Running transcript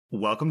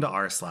Welcome to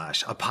r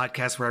slash, a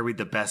podcast where I read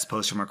the best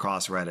posts from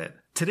across Reddit.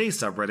 Today's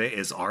subreddit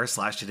is r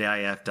slash today I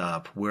effed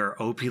up, where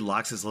OP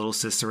locks his little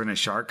sister in a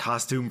shark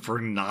costume for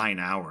 9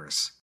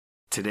 hours.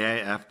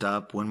 Today I effed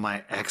up when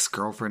my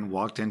ex-girlfriend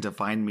walked in to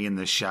find me in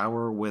the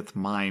shower with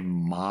my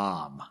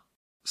mom.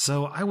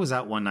 So I was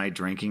out one night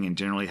drinking and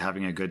generally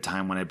having a good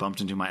time when I bumped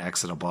into my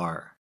ex at a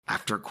bar.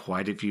 After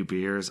quite a few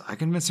beers, I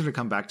convinced her to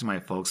come back to my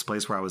folks'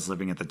 place where I was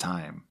living at the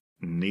time.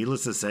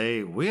 Needless to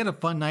say, we had a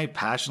fun night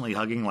passionately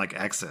hugging like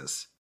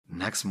exes.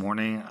 Next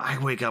morning, I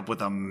wake up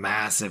with a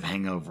massive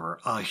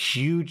hangover, a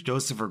huge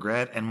dose of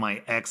regret, and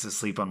my ex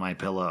asleep on my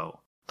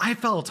pillow. I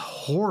felt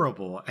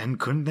horrible and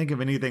couldn't think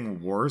of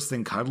anything worse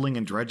than cuddling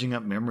and dredging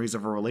up memories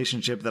of a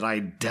relationship that I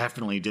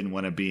definitely didn't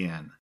want to be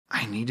in.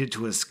 I needed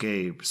to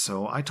escape,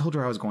 so I told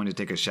her I was going to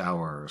take a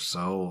shower,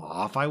 so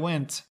off I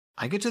went.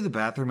 I get to the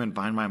bathroom and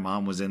find my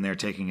mom was in there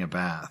taking a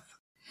bath.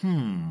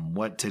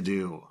 What to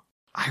do?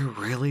 I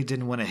really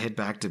didn't want to head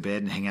back to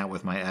bed and hang out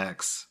with my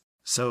ex.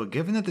 So,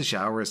 given that the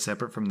shower is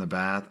separate from the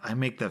bath, I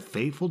make the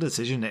fateful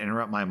decision to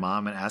interrupt my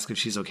mom and ask if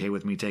she's okay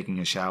with me taking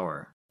a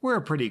shower. We're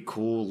a pretty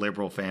cool,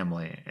 liberal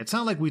family. It's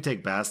not like we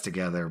take baths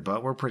together,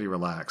 but we're pretty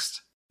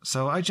relaxed.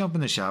 So I jump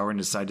in the shower and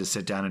decide to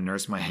sit down and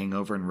nurse my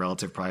hangover in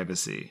relative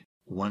privacy.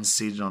 Once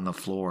seated on the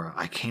floor,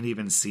 I can't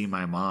even see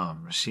my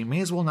mom. She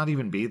may as well not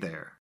even be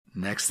there.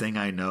 Next thing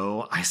I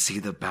know, I see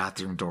the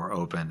bathroom door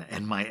open,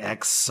 and my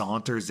ex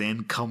saunters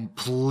in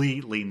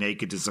completely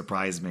naked to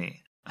surprise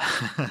me.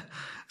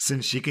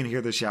 Since she can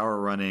hear the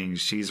shower running,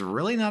 she's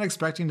really not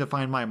expecting to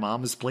find my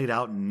mom splayed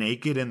out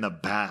naked in the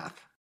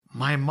bath.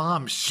 My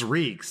mom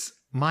shrieks,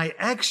 my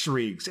ex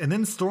shrieks, and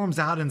then storms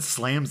out and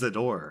slams the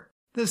door.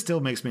 This still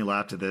makes me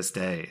laugh to this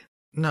day.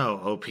 No,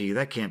 OP,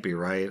 that can't be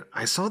right.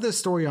 I saw this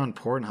story on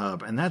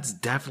Pornhub, and that's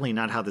definitely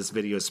not how this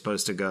video is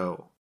supposed to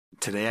go.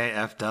 Today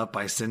I effed up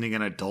by sending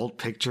an adult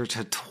picture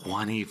to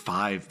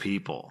 25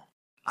 people.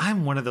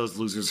 I'm one of those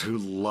losers who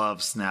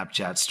love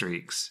Snapchat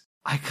streaks.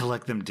 I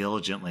collect them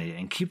diligently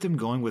and keep them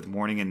going with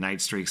morning and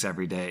night streaks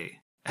every day.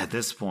 At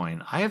this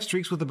point, I have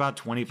streaks with about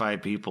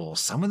 25 people,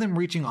 some of them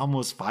reaching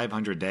almost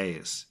 500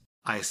 days.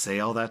 I say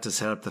all that to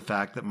set up the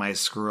fact that my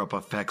screw-up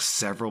affects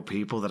several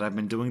people that I've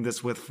been doing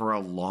this with for a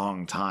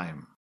long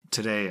time.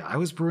 Today, I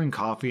was brewing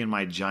coffee in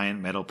my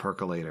giant metal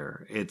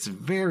percolator. It's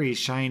very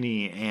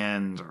shiny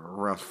and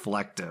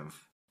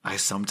reflective. I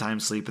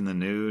sometimes sleep in the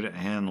nude,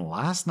 and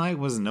last night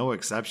was no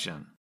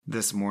exception.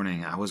 This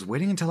morning, I was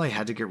waiting until I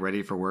had to get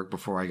ready for work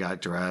before I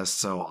got dressed,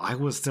 so I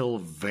was still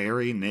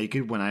very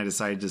naked when I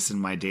decided to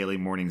send my daily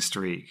morning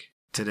streak.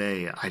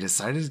 Today, I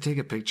decided to take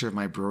a picture of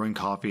my brewing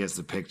coffee as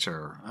the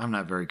picture. I'm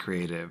not very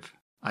creative.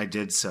 I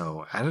did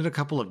so, added a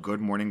couple of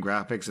good morning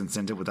graphics, and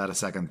sent it without a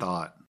second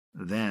thought.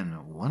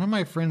 Then, one of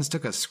my friends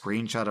took a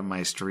screenshot of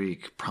my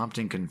streak,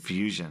 prompting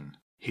confusion.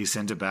 He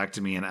sent it back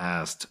to me and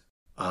asked,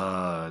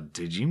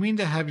 did you mean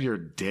to have your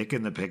dick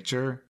in the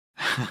picture?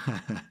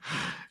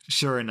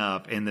 Sure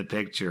enough, in the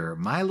picture,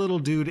 my little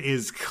dude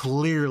is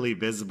clearly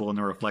visible in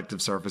the reflective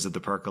surface of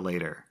the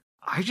percolator.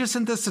 I just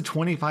sent this to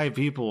 25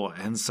 people,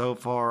 and so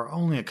far,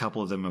 only a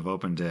couple of them have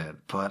opened it,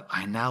 but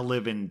I now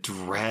live in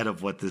dread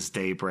of what this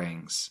day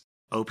brings.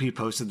 OP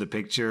posted the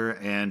picture,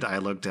 and I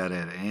looked at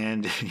it,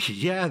 and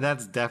yeah,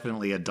 that's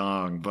definitely a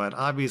dong, but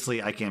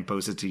obviously I can't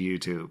post it to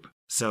YouTube.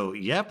 So,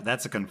 yep,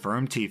 that's a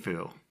confirmed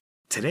Tifu.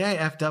 Today I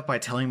effed up by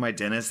telling my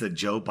dentist that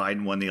Joe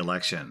Biden won the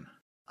election.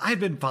 I've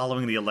been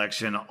following the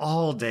election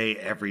all day,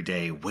 every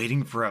day,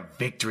 waiting for a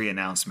victory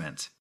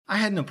announcement. I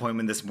had an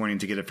appointment this morning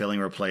to get a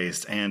filling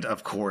replaced, and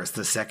of course,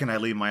 the second I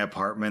leave my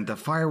apartment, the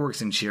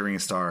fireworks and cheering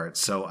start,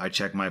 so I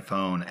check my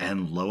phone,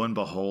 and lo and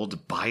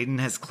behold, Biden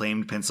has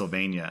claimed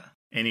Pennsylvania.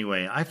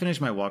 Anyway, I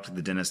finish my walk to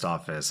the dentist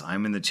office.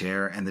 I'm in the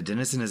chair, and the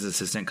dentist and his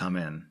assistant come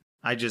in.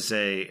 I just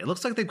say, it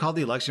looks like they've called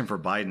the election for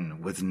Biden,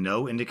 with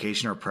no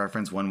indication or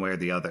preference one way or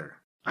the other.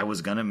 I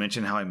was gonna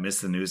mention how I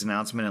missed the news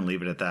announcement and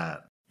leave it at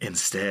that.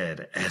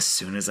 Instead, as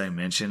soon as I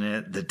mention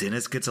it, the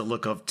dentist gets a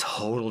look of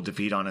total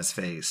defeat on his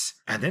face,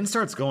 and then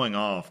starts going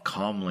off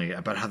calmly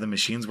about how the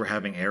machines were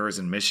having errors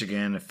in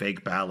Michigan,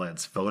 fake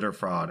ballots, voter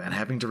fraud, and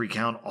having to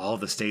recount all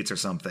the states or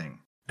something.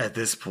 At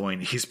this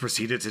point, he's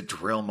proceeded to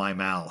drill my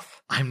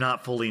mouth. I'm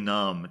not fully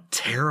numb,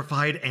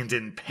 terrified, and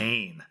in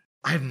pain.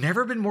 I've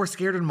never been more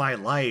scared in my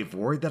life,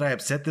 worried that I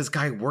upset this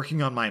guy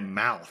working on my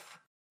mouth.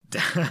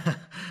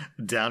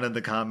 Down in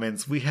the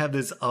comments, we have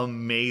this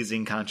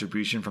amazing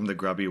contribution from the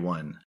Grubby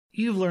One.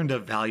 You've learned a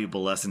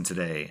valuable lesson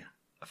today.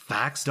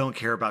 Facts don't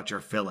care about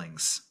your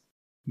feelings.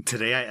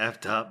 Today I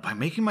effed up by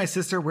making my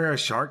sister wear a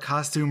shark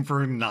costume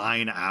for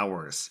 9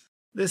 hours.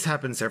 This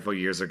happened several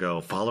years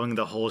ago, following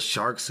the whole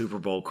shark Super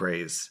Bowl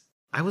craze.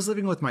 I was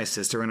living with my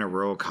sister in a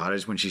rural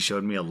cottage when she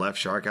showed me a left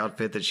shark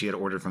outfit that she had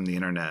ordered from the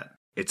internet.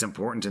 It's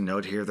important to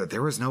note here that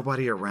there was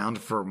nobody around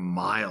for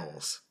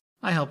miles.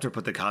 I helped her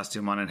put the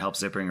costume on and helped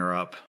zipping her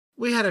up.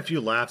 We had a few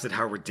laughs at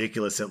how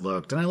ridiculous it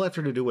looked, and I left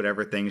her to do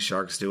whatever things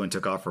sharks do and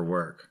took off for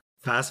work.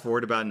 Fast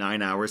forward about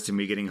 9 hours to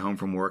me getting home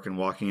from work and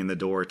walking in the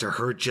door to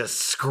her just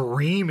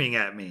screaming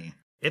at me.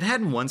 It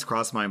hadn't once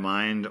crossed my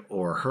mind,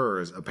 or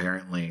hers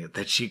apparently,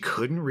 that she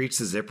couldn't reach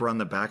the zipper on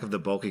the back of the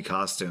bulky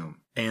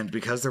costume. And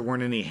because there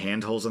weren't any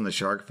handholds on the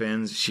shark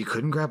fins, she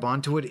couldn't grab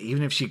onto it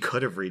even if she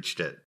could have reached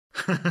it.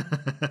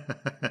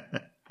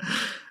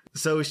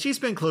 So she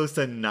spent close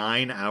to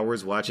 9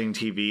 hours watching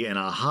TV in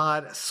a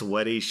hot,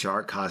 sweaty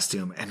shark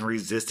costume and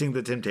resisting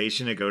the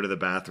temptation to go to the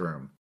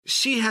bathroom.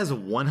 She has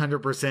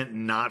 100%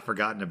 not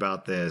forgotten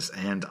about this,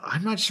 and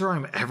I'm not sure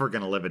I'm ever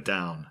going to live it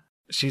down.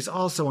 She's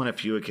also on a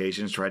few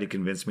occasions tried to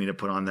convince me to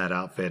put on that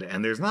outfit,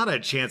 and there's not a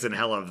chance in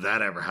hell of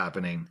that ever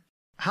happening.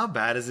 How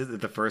bad is it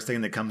that the first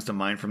thing that comes to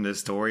mind from this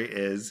story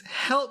is,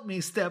 "Help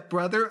me,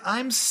 stepbrother,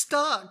 I'm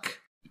stuck."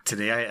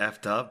 Today I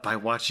effed up by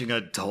watching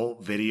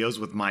adult videos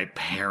with my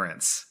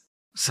parents.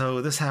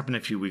 So this happened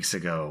a few weeks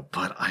ago,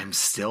 but I'm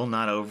still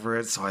not over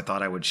it, so I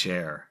thought I would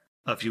share.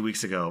 A few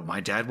weeks ago,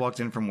 my dad walked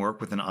in from work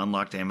with an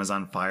unlocked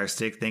Amazon Fire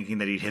Stick thinking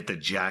that he'd hit the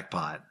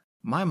jackpot.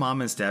 My mom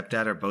and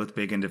stepdad are both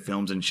big into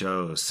films and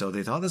shows, so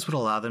they thought this would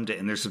allow them to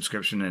end their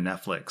subscription to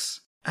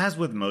Netflix. As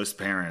with most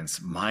parents,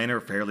 mine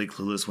are fairly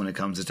clueless when it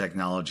comes to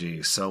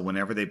technology, so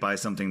whenever they buy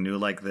something new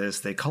like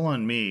this, they call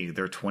on me,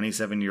 their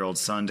 27-year-old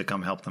son, to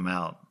come help them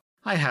out.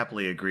 I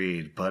happily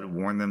agreed, but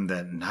warned them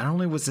that not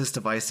only was this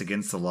device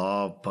against the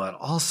law, but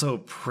also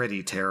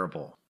pretty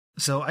terrible.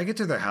 So I get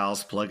to their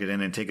house, plug it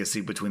in, and take a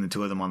seat between the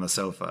two of them on the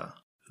sofa.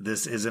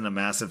 This isn't a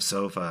massive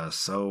sofa,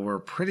 so we're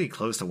pretty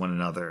close to one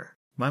another.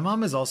 My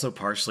mom is also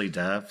partially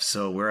deaf,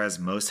 so whereas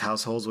most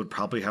households would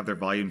probably have their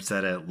volume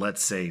set at,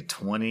 let's say,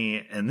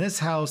 20, in this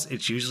house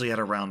it's usually at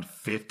around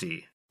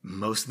 50.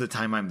 Most of the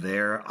time I'm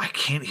there, I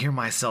can't hear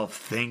myself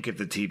think if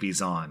the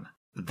TV's on.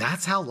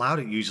 That's how loud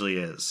it usually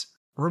is.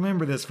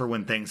 Remember this for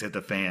when things hit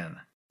the fan.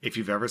 If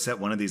you've ever set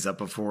one of these up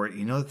before,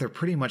 you know that they're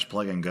pretty much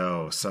plug and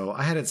go, so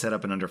I had it set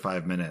up in under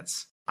 5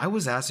 minutes. I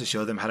was asked to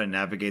show them how to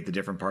navigate the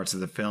different parts of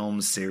the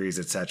film, series,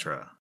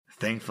 etc.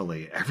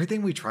 Thankfully,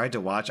 everything we tried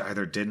to watch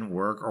either didn't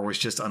work or was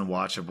just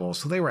unwatchable,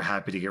 so they were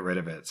happy to get rid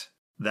of it.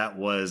 That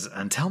was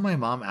until my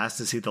mom asked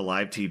to see the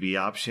live TV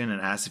option and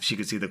asked if she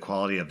could see the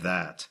quality of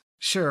that.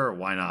 Sure,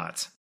 why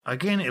not?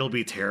 Again, it'll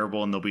be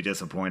terrible and they'll be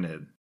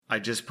disappointed. I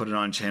just put it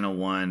on channel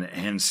 1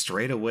 and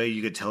straight away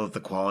you could tell that the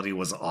quality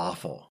was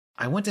awful.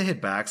 I went to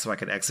hit back so I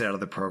could exit out of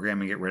the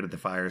program and get rid of the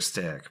Fire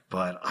Stick,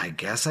 but I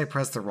guess I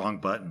pressed the wrong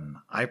button.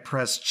 I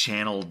pressed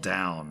channel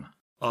down.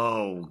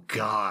 Oh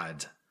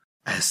god.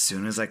 As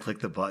soon as I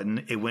clicked the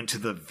button, it went to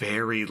the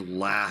very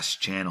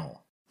last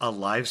channel. A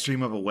live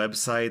stream of a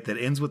website that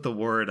ends with the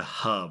word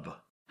hub.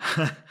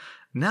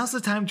 Now's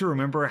the time to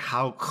remember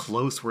how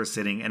close we're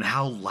sitting and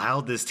how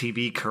loud this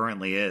TV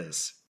currently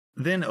is.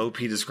 Then OP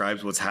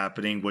describes what's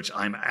happening, which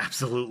I'm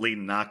absolutely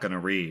not going to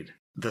read.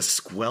 The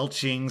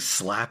squelching,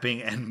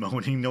 slapping, and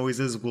moaning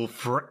noises will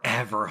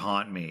forever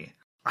haunt me.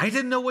 I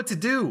didn't know what to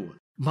do.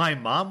 My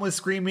mom was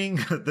screaming,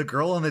 the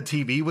girl on the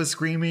TV was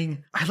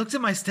screaming. I looked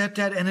at my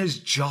stepdad and his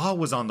jaw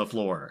was on the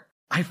floor.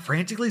 I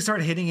frantically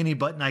started hitting any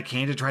button I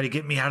can to try to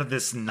get me out of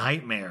this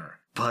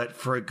nightmare. But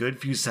for a good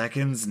few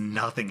seconds,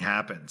 nothing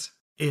happened.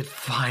 It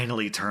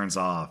finally turns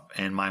off,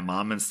 and my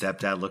mom and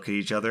stepdad look at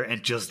each other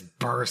and just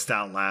burst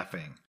out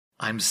laughing.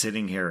 I'm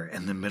sitting here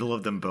in the middle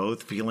of them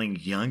both feeling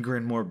younger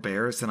and more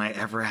embarrassed than I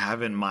ever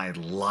have in my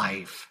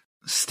life.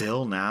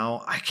 Still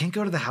now, I can't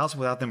go to the house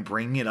without them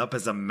bringing it up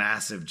as a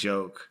massive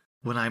joke,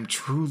 when I'm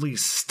truly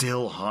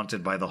still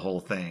haunted by the whole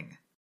thing.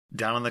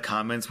 Down in the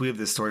comments, we have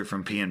this story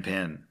from P and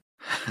Pin.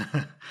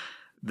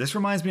 This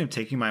reminds me of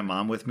taking my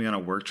mom with me on a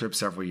work trip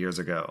several years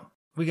ago.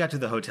 We got to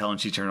the hotel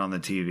and she turned on the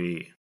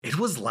TV. It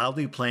was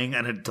loudly playing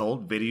an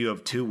adult video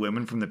of two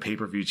women from the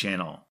pay-per-view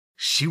channel.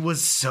 She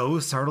was so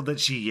startled that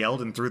she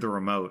yelled and threw the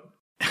remote.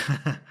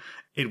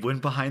 It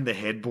went behind the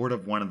headboard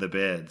of one of the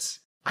beds.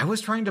 I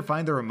was trying to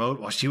find the remote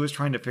while she was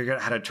trying to figure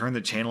out how to turn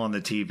the channel on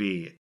the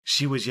TV.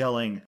 She was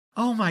yelling,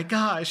 oh my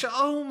gosh,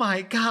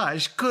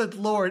 good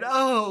lord,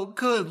 oh,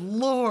 good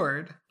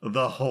lord,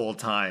 the whole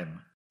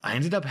time. I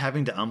ended up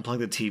having to unplug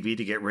the TV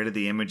to get rid of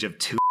the image of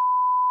two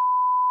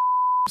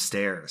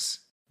stairs.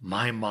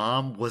 My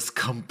mom was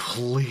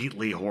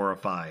completely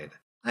horrified.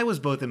 I was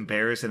both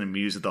embarrassed and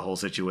amused at the whole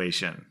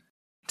situation.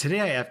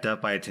 Today I effed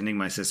up by attending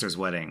my sister's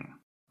wedding.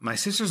 My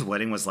sister's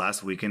wedding was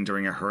last weekend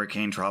during a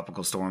hurricane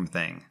tropical storm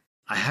thing.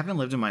 I haven't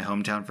lived in my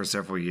hometown for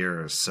several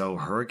years, so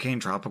hurricane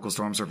tropical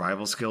storm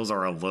survival skills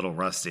are a little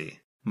rusty.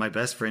 My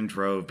best friend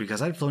drove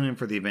because I'd flown in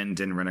for the event and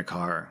didn't rent a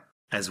car.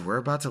 As we're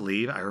about to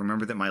leave, I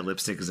remember that my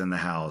lipstick is in the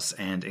house,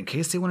 and in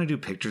case they want to do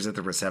pictures at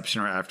the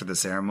reception or after the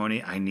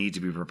ceremony, I need to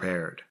be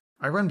prepared.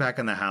 I run back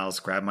in the house,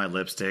 grab my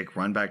lipstick,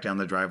 run back down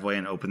the driveway,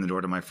 and open the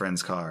door to my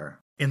friend's car.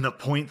 In the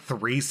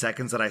 0.3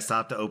 seconds that I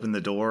stopped to open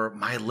the door,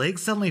 my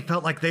legs suddenly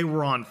felt like they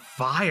were on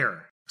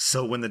fire.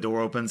 So when the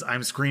door opens,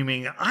 I'm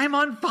screaming, I'm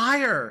on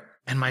fire!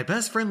 And my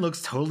best friend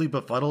looks totally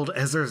befuddled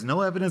as there's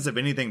no evidence of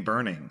anything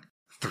burning.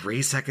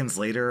 3 seconds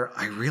later,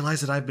 I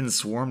realize that I've been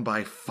swarmed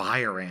by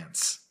fire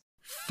ants.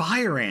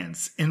 Fire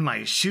ants! In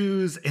my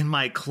shoes, in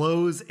my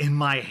clothes, in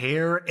my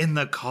hair, in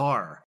the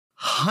car.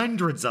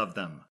 Hundreds of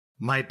them.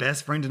 My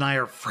best friend and I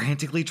are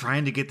frantically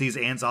trying to get these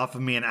ants off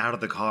of me and out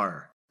of the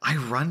car. I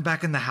run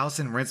back in the house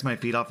and rinse my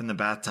feet off in the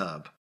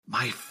bathtub.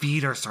 My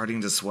feet are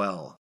starting to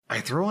swell. I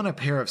throw on a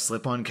pair of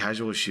slip-on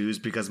casual shoes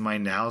because my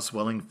now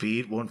swelling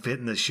feet won't fit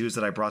in the shoes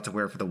that I brought to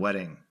wear for the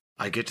wedding.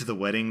 I get to the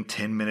wedding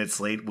 10 minutes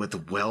late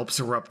with whelps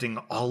erupting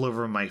all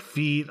over my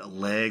feet,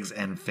 legs,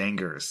 and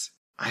fingers.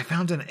 I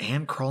found an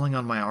ant crawling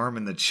on my arm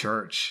in the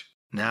church.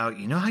 Now,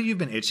 you know how you've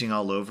been itching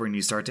all over and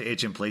you start to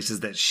itch in places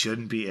that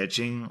shouldn't be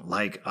itching,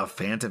 like a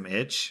phantom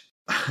itch?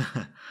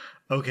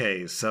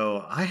 Okay,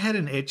 so I had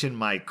an itch in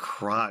my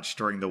crotch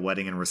during the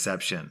wedding and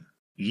reception.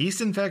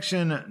 Yeast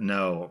infection?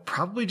 No,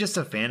 probably just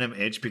a phantom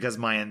itch because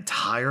my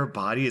entire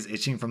body is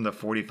itching from the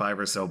 45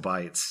 or so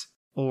bites.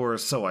 Or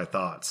so I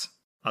thought.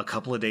 A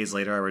couple of days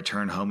later, I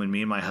return home and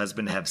me and my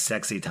husband have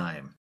sexy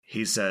time.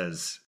 He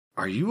says,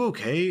 "Are you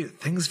okay?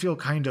 Things feel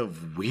kind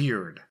of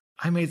weird."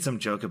 I made some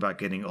joke about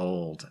getting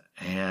old,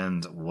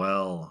 and,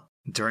 well,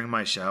 during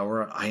my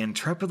shower, I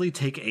intrepidly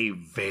take a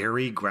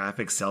very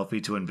graphic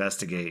selfie to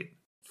investigate.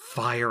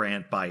 Fire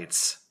ant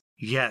bites.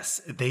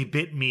 Yes, they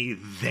bit me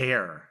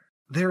there.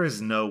 There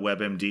is no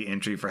WebMD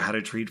entry for how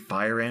to treat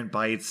fire ant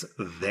bites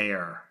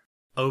there.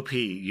 OP,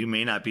 you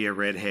may not be a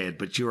redhead,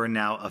 but you are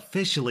now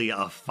officially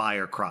a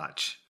fire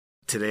crotch.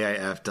 Today I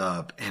effed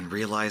up and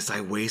realized I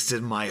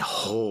wasted my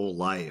whole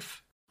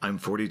life. I'm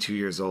 42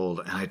 years old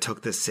and I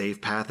took the safe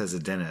path as a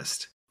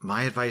dentist.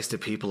 My advice to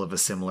people of a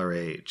similar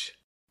age.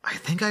 I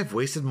think I've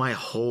wasted my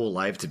whole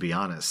life, to be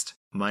honest.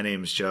 My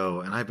name's Joe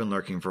and I've been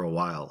lurking for a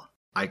while.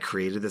 I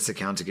created this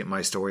account to get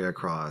my story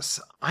across.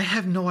 I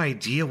have no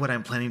idea what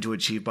I'm planning to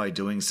achieve by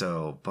doing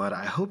so, but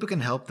I hope it can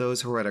help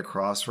those who are at a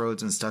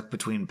crossroads and stuck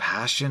between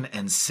passion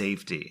and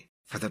safety.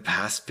 For the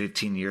past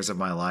 15 years of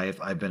my life,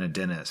 I've been a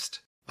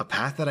dentist. A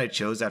path that I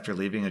chose after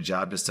leaving a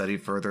job to study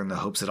further in the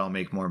hopes that I'll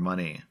make more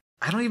money.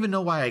 I don't even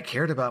know why I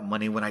cared about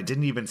money when I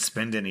didn't even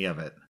spend any of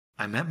it.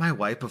 I met my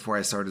wife before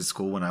I started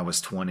school when I was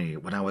 20,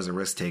 when I was a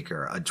risk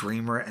taker, a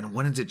dreamer, and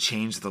wanted to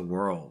change the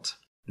world.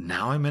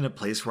 Now I'm in a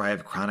place where I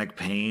have chronic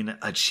pain,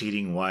 a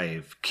cheating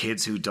wife,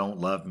 kids who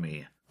don't love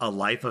me, a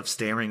life of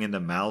staring into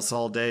mouse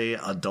all day,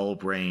 a dull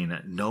brain,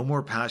 no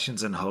more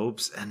passions and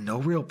hopes, and no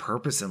real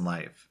purpose in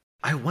life.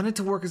 I wanted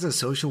to work as a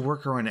social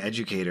worker or an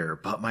educator,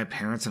 but my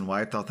parents and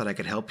wife thought that I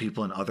could help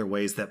people in other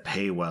ways that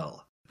pay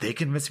well. They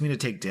convinced me to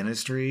take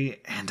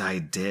dentistry, and I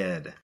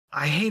did.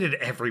 I hated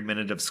every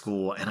minute of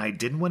school, and I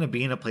didn't want to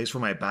be in a place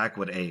where my back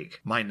would ache,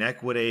 my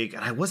neck would ache,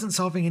 and I wasn't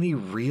solving any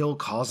real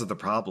cause of the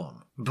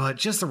problem, but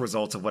just the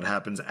results of what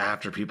happens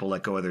after people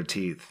let go of their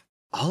teeth.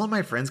 All of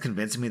my friends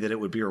convinced me that it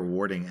would be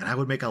rewarding and I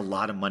would make a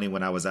lot of money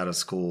when I was out of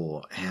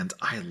school, and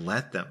I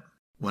let them.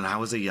 When I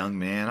was a young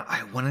man,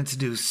 I wanted to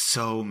do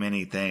so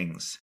many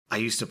things. I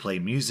used to play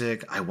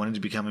music, I wanted to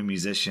become a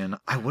musician,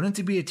 I wanted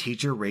to be a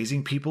teacher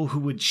raising people who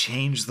would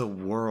change the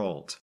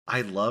world.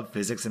 I love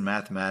physics and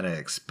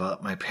mathematics,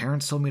 but my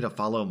parents told me to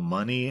follow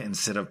money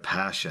instead of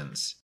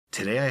passions.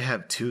 Today I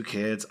have 2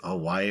 kids, a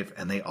wife,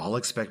 and they all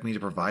expect me to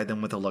provide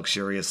them with a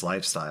luxurious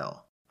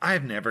lifestyle.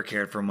 I've never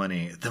cared for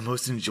money. The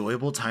most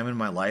enjoyable time in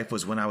my life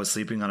was when I was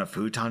sleeping on a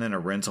futon in a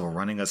rental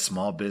running a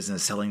small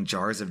business selling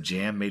jars of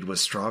jam made with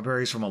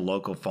strawberries from a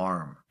local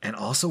farm, and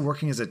also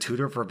working as a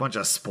tutor for a bunch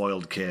of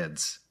spoiled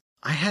kids.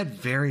 I had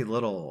very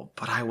little,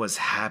 but I was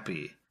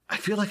happy. I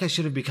feel like I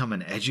should have become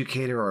an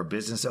educator or a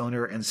business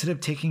owner instead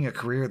of taking a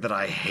career that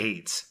I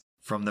hate.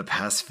 From the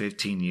past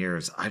 15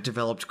 years, I've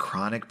developed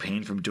chronic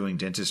pain from doing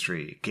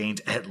dentistry,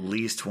 gained at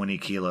least 20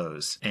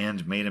 kilos,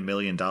 and made $1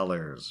 million.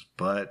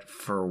 But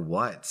for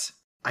what?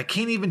 I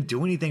can't even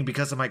do anything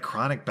because of my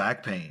chronic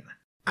back pain.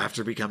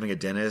 After becoming a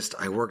dentist,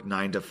 I worked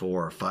 9 to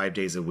 4, 5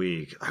 days a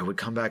week. I would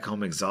come back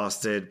home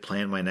exhausted,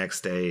 plan my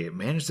next day,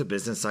 manage the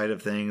business side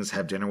of things,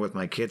 have dinner with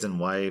my kids and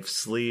wife,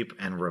 sleep,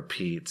 and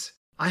repeat.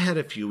 I had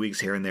a few weeks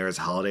here and there as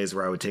holidays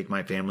where I would take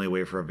my family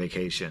away for a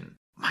vacation.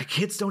 My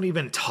kids don't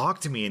even talk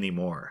to me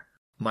anymore.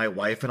 My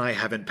wife and I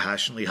haven't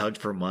passionately hugged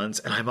for months,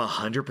 and I'm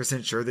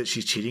 100% sure that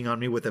she's cheating on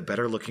me with a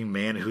better-looking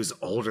man who's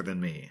older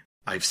than me.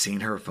 I've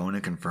seen her phone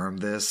and confirmed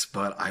this,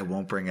 but I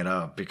won't bring it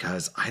up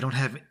because I don't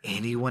have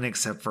anyone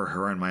except for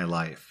her in my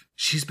life.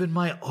 She's been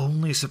my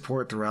only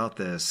support throughout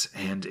this,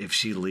 and if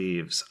she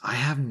leaves, I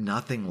have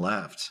nothing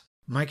left.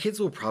 My kids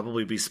will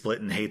probably be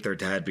split and hate their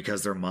dad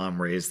because their mom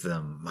raised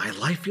them. My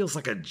life feels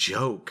like a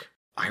joke.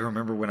 I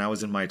remember when I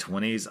was in my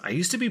 20s, I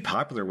used to be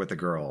popular with the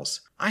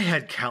girls. I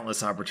had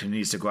countless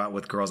opportunities to go out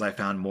with girls I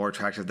found more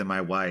attractive than my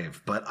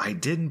wife, but I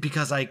didn't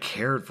because I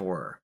cared for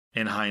her.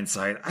 In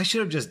hindsight, I should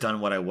have just done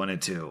what I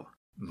wanted to.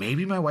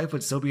 Maybe my wife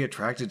would still be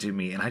attracted to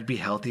me and I'd be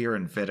healthier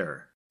and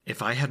fitter.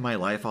 If I had my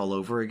life all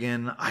over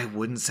again, I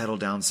wouldn't settle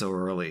down so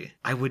early.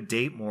 I would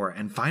date more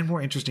and find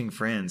more interesting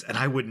friends, and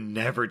I would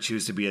never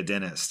choose to be a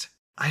dentist.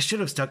 I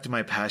should have stuck to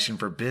my passion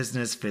for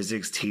business,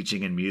 physics,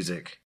 teaching, and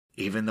music.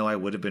 Even though I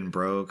would have been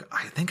broke,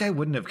 I think I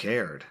wouldn't have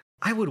cared.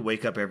 I would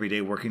wake up every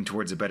day working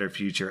towards a better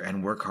future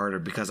and work harder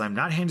because I'm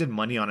not handed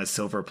money on a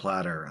silver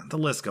platter. The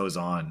list goes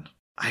on.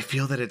 I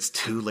feel that it's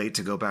too late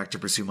to go back to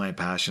pursue my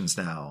passions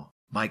now.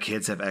 My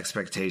kids have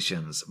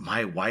expectations.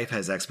 My wife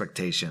has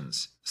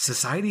expectations.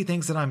 Society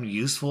thinks that I'm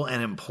useful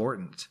and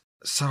important.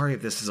 Sorry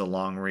if this is a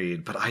long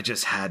read, but I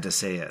just had to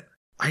say it.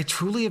 I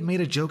truly have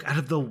made a joke out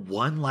of the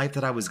one life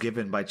that I was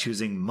given by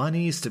choosing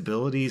money,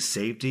 stability,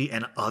 safety,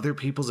 and other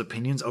people's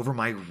opinions over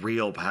my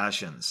real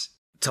passions.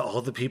 To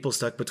all the people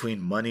stuck between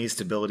money,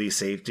 stability,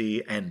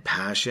 safety, and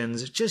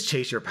passions, just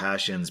chase your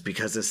passions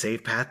because the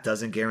safe path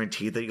doesn't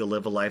guarantee that you'll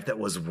live a life that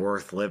was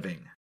worth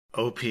living.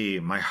 OP,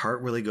 my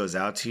heart really goes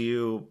out to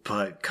you,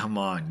 but come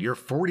on, you're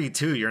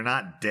 42, you're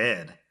not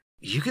dead.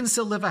 You can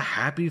still live a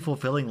happy,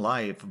 fulfilling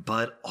life,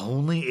 but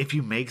only if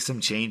you make some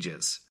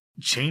changes.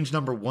 Change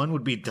number 1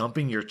 would be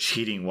dumping your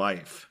cheating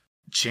wife.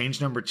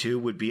 Change number 2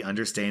 would be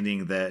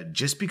understanding that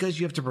just because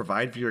you have to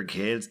provide for your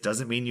kids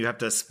doesn't mean you have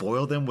to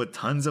spoil them with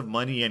tons of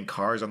money and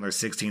cars on their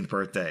 16th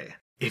birthday.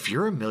 If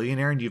you're a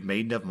millionaire and you've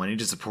made enough money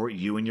to support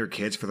you and your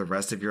kids for the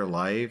rest of your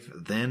life,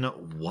 then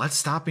what's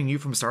stopping you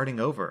from starting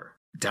over?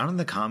 Down in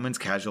the comments,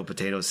 Casual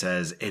Potato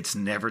says, it's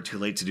never too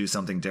late to do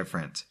something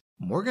different.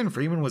 Morgan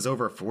Freeman was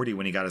over 40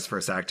 when he got his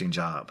first acting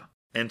job.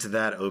 And to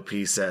that, OP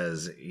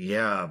says,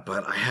 yeah,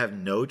 but I have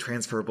no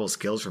transferable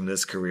skills from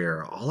this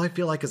career. All I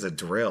feel like is a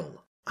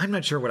drill. I'm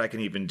not sure what I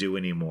can even do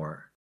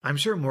anymore. I'm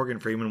sure Morgan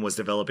Freeman was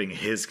developing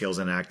his skills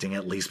in acting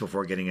at least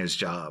before getting his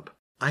job.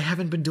 I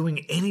haven't been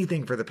doing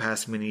anything for the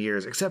past many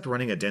years except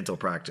running a dental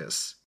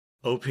practice.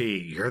 OP,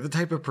 you're the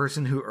type of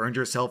person who earned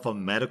yourself a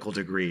medical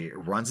degree,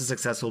 runs a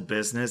successful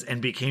business,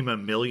 and became a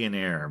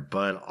millionaire,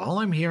 but all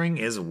I'm hearing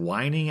is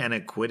whining and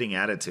a quitting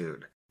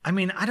attitude. I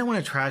mean, I don't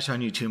want to trash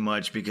on you too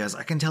much because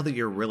I can tell that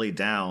you're really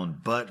down,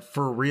 but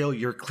for real,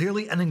 you're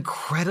clearly an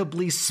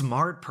incredibly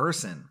smart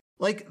person.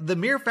 Like, the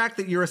mere fact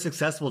that you're a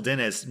successful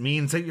dentist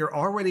means that you're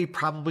already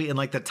probably in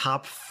like the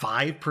top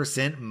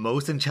 5%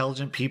 most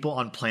intelligent people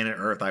on planet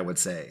Earth, I would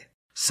say.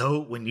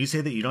 So when you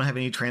say that you don't have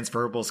any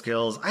transferable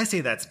skills, I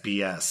say that's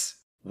BS.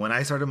 When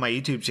I started my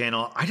YouTube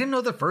channel, I didn't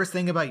know the first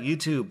thing about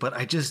YouTube, but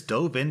I just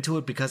dove into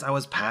it because I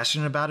was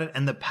passionate about it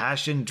and the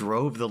passion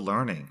drove the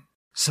learning.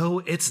 So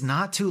it's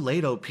not too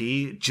late, OP.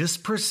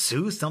 Just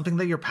pursue something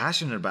that you're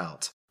passionate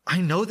about. I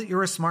know that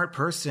you're a smart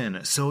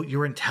person, so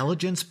your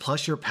intelligence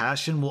plus your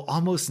passion will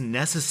almost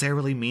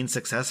necessarily mean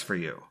success for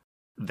you.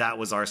 That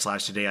was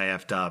r/today I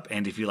effed up,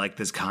 and if you like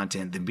this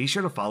content, then be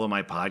sure to follow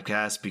my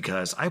podcast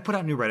because I put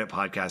out new Reddit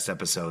podcast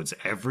episodes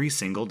every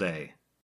single day.